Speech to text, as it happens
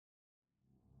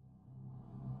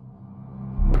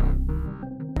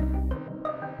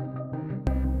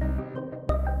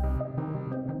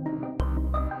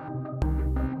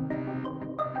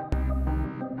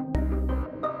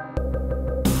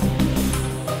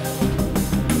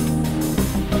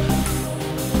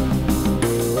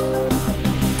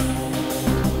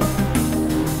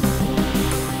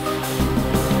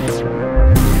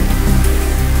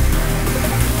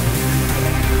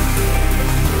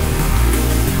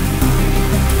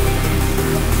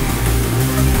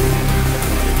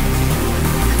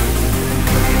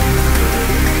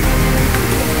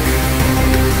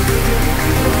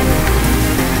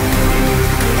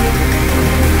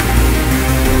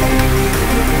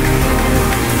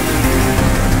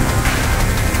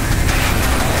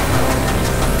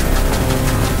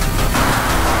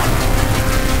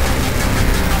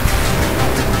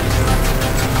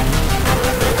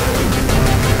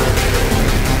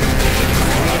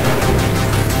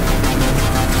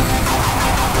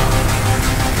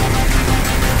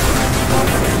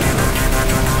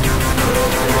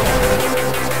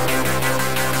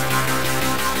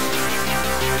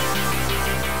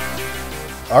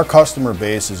Our customer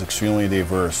base is extremely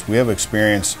diverse. We have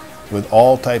experience with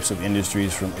all types of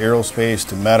industries, from aerospace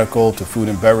to medical to food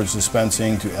and beverage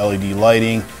dispensing to LED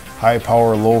lighting, high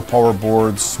power, low power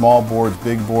boards, small boards,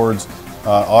 big boards,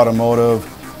 automotive,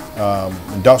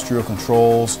 industrial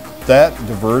controls. That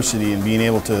diversity and being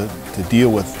able to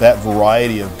deal with that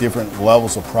variety of different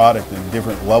levels of product and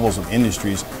different levels of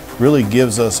industries really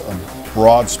gives us a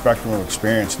broad spectrum of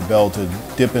experience to be able to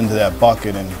dip into that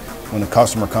bucket, and when the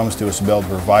customer comes to us, to be able to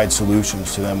provide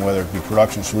solutions to them, whether it be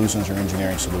production solutions or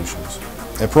engineering solutions.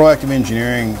 At Proactive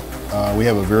Engineering, we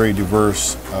have a very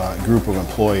diverse group of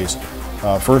employees.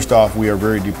 First off, we are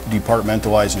very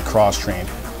departmentalized and cross-trained.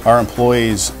 Our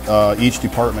employees, each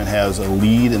department has a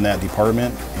lead in that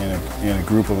department and a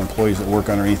group of employees that work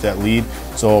underneath that lead.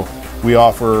 So we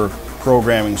offer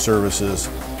programming services,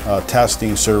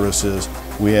 testing services.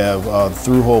 We have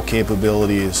through-hole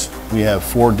capabilities. We have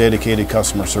 4 dedicated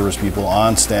customer service people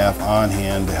on staff, on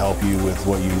hand, to help you with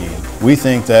what you need. We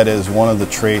think that is one of the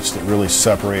traits that really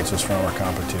separates us from our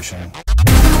competition.